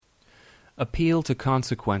Appeal to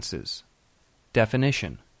consequences.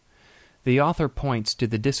 Definition. The author points to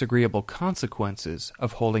the disagreeable consequences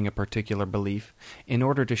of holding a particular belief in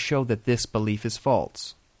order to show that this belief is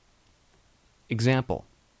false. Example.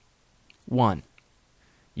 1.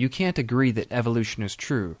 You can't agree that evolution is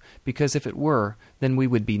true, because if it were, then we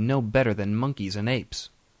would be no better than monkeys and apes.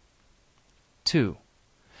 2.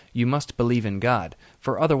 You must believe in God,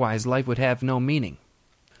 for otherwise life would have no meaning.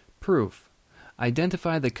 Proof.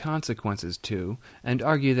 Identify the consequences to, and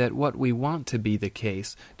argue that what we want to be the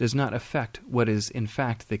case does not affect what is in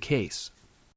fact the case.